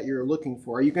church that you're looking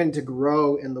for. Are you going to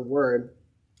grow in the Word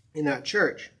in that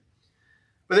church?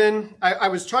 But then I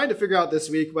was trying to figure out this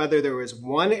week whether there was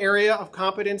one area of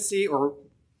competency or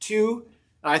two.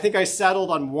 I think I settled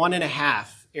on 1.5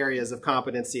 areas of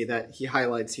competency that he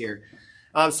highlights here.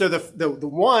 So the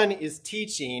one is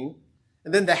teaching,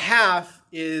 and then the half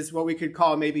is what we could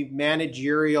call maybe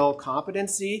managerial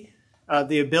competency,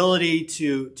 the ability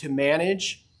to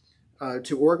manage,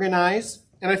 to organize.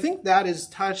 And I think that is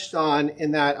touched on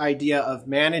in that idea of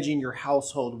managing your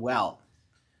household well.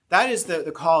 That is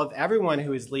the call of everyone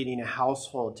who is leading a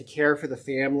household, to care for the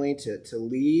family, to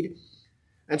lead.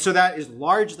 And so that is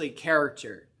largely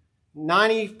character,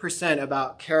 90%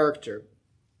 about character,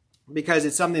 because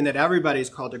it's something that everybody's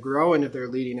called to grow in if they're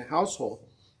leading a household.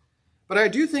 But I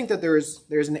do think that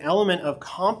there's an element of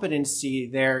competency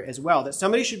there as well, that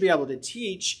somebody should be able to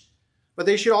teach, but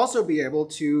they should also be able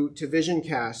to vision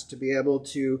cast, to be able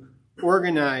to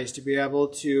organize, to be able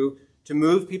to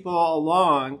move people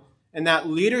along. And that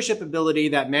leadership ability,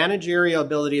 that managerial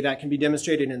ability that can be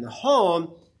demonstrated in the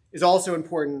home is also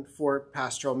important for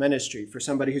pastoral ministry, for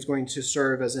somebody who's going to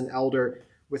serve as an elder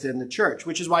within the church,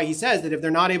 which is why he says that if they're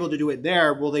not able to do it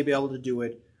there, will they be able to do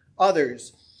it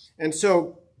others? And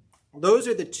so those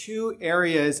are the two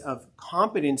areas of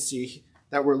competency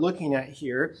that we're looking at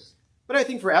here. But I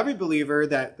think for every believer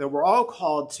that we're all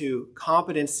called to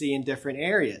competency in different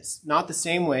areas. Not the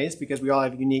same ways, because we all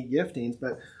have unique giftings,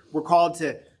 but we're called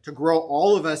to grow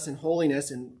all of us in holiness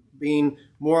and being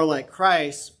more like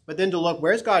Christ, but then to look,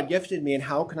 where's God gifted me and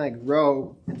how can I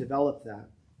grow and develop that?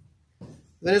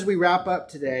 Then as we wrap up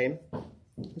today, I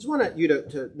just want you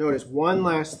to notice one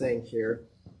last thing here.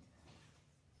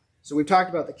 So we've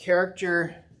talked about the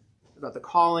character, about the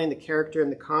calling, the character,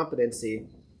 and the competency.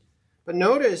 But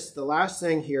notice the last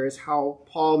thing here is how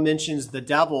Paul mentions the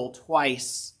devil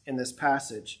twice in this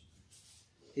passage.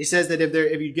 He says that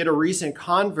if you get a recent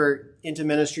convert into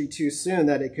ministry too soon,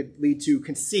 that it could lead to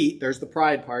conceit. There's the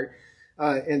pride part.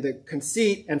 And the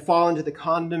conceit and fall into the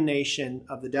condemnation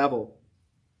of the devil.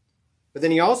 But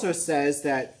then he also says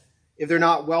that if they're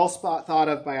not well thought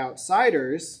of by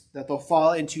outsiders, that they'll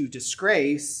fall into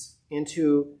disgrace,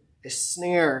 into a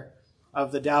snare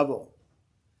of the devil.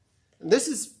 And this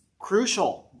is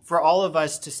crucial for all of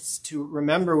us to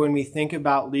remember when we think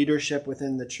about leadership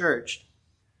within the church.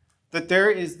 That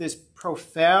there is this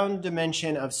profound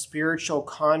dimension of spiritual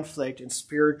conflict and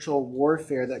spiritual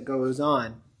warfare that goes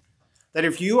on. That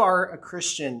if you are a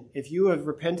Christian, if you have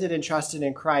repented and trusted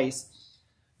in Christ,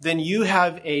 then you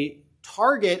have a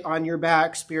target on your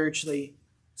back, spiritually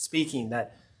speaking.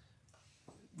 That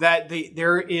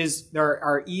there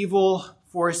are evil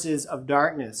forces of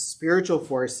darkness, spiritual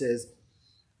forces,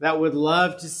 that would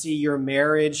love to see your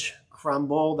marriage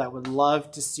crumble, that would love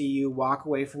to see you walk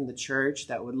away from the church,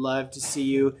 that would love to see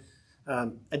you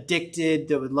addicted,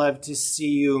 that would love to see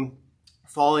you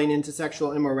falling into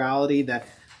sexual immorality, that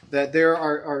there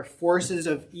are forces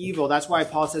of evil. That's why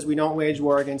Paul says we don't wage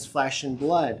war against flesh and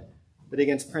blood, but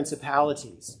against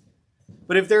principalities.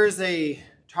 But if there is a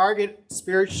target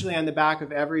spiritually on the back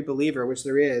of every believer, which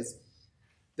there is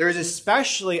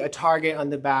especially a target on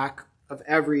the back of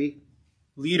every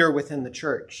leader within the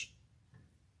church.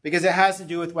 Because it has to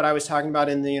do with what I was talking about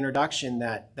in the introduction,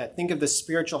 that think of the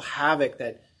spiritual havoc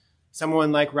that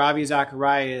someone like Ravi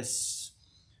Zacharias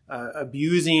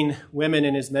abusing women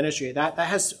in his ministry, that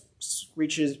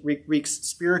wreaks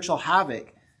spiritual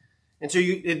havoc. And so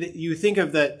you think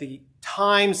of the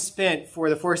time spent for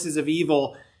the forces of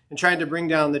evil and trying to bring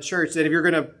down the church, that if you're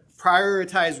going to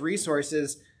prioritize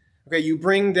resources, okay, you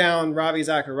bring down Ravi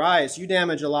Zacharias, you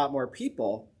damage a lot more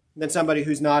people than somebody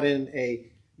who's not in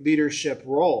a leadership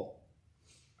role.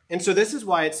 And so this is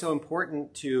why it's so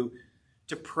important to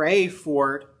pray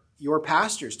for your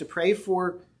pastors, to pray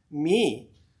for me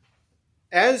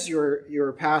as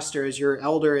your pastor, as your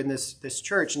elder in this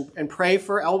church, and pray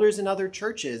for elders in other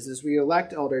churches as we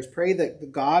elect elders. Pray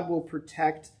that God will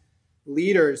protect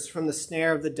leaders from the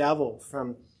snare of the devil,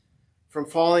 from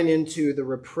falling into the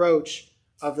reproach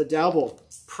of the devil.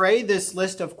 Pray this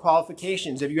list of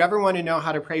qualifications. If you ever want to know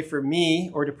how to pray for me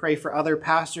or to pray for other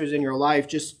pastors in your life,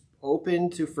 just open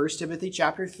to 1 Timothy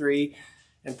chapter 3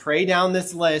 and pray down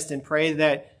this list and pray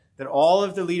that all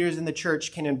of the leaders in the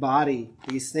church can embody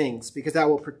these things, because that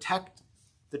will protect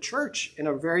the church in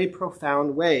a very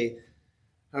profound way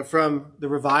from the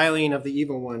reviling of the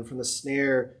evil one, from the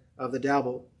snare of the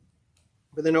devil.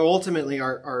 But then ultimately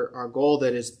our goal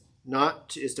that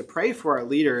is to pray for our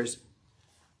leaders,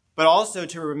 but also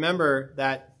to remember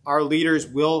that our leaders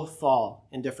will fall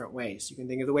in different ways. You can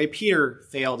think of the way Peter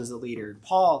failed as a leader,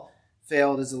 Paul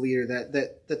failed as a leader,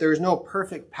 that there is no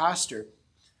perfect pastor.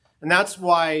 And that's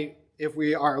why if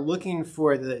we are looking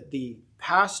for the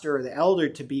pastor or the elder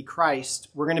to be Christ,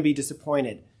 we're going to be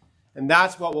disappointed. And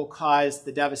that's what will cause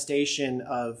the devastation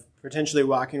of potentially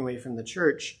walking away from the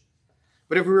church.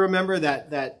 But if we remember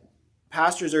that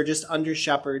pastors are just under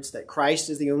shepherds, that Christ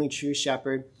is the only true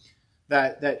shepherd,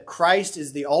 that Christ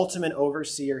is the ultimate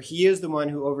overseer, he is the one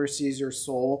who oversees your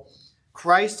soul.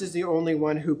 Christ is the only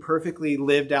one who perfectly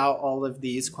lived out all of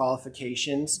these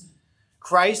qualifications.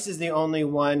 Christ is the only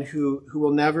one who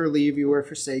will never leave you or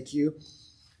forsake you.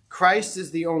 Christ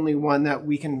is the only one that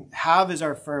we can have as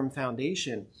our firm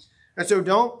foundation. And so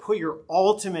don't put your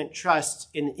ultimate trust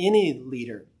in any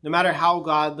leader, no matter how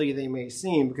godly they may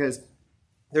seem, because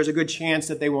there's a good chance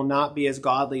that they will not be as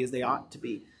godly as they ought to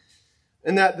be.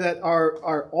 And that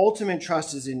our ultimate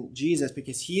trust is in Jesus,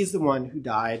 because he's the one who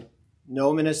died.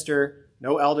 No minister,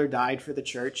 no elder died for the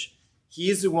church. He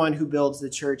is the one who builds the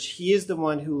church. He is the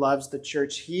one who loves the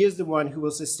church. He is the one who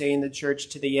will sustain the church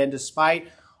to the end, despite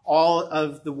all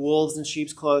of the wolves in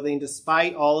sheep's clothing,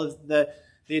 despite all of the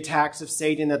attacks of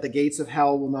Satan, that the gates of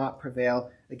hell will not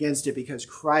prevail against it, because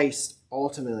Christ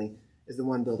ultimately is the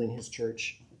one building his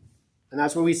church. And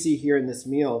that's what we see here in this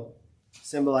meal,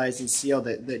 symbolized and sealed,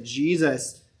 that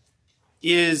Jesus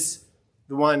is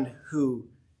the one who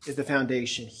is the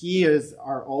foundation. He is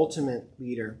our ultimate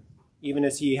leader, even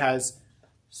as he has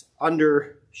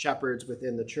under shepherds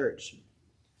within the church.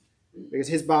 Because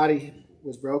his body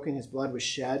was broken, his blood was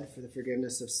shed for the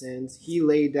forgiveness of sins. He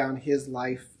laid down his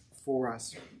life for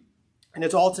us. And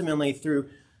it's ultimately through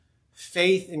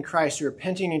faith in Christ, through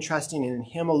repenting and trusting in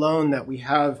him alone, that we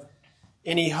have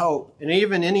any hope and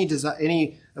even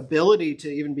any ability to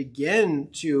even begin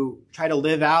to try to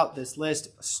live out this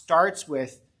list. Starts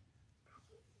with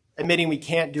admitting we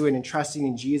can't do it and trusting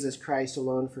in Jesus Christ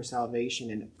alone for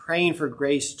salvation and praying for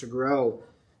grace to grow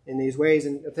in these ways.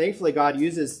 And thankfully, God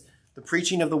uses the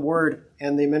preaching of the word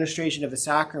and the administration of the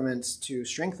sacraments to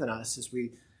strengthen us as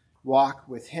we walk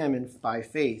with him and by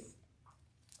faith.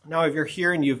 Now, if you're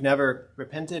here and you've never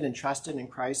repented and trusted in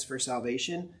Christ for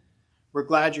salvation, we're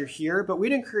glad you're here, but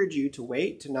we'd encourage you to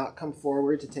wait, to not come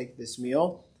forward to take this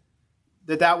meal,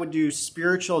 that would do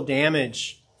spiritual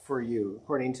damage for you,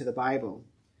 according to the Bible.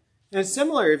 And it's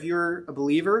similar if you're a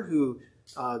believer who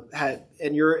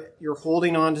you're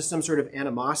holding on to some sort of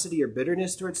animosity or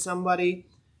bitterness towards somebody.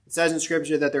 It says in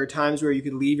Scripture that there are times where you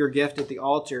could leave your gift at the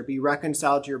altar, be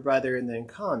reconciled to your brother, and then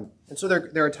come. And so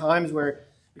there are times where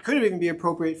it could even be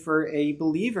appropriate for a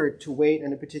believer to wait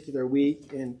in a particular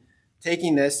week in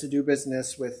taking this to do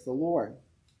business with the Lord.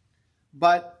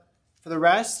 But for the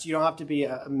rest, you don't have to be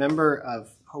a member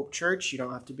of Hope Church. You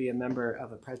don't have to be a member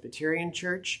of a Presbyterian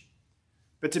church.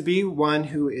 But to be one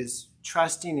who is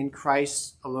trusting in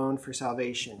Christ alone for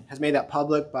salvation, has made that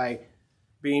public by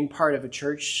being part of a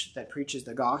church that preaches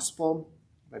the gospel,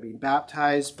 by being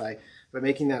baptized, by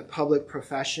making that public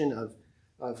profession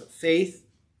of faith,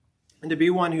 and to be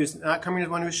one who's not coming as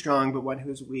one who's strong, but one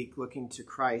who's weak, looking to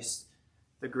Christ,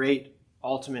 the great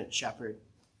ultimate shepherd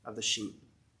of the sheep.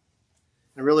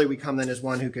 And really we come then as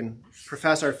one who can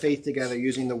profess our faith together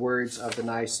using the words of the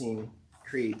Nicene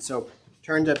Creed. So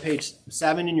turn to page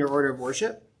 7 in your order of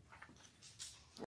worship.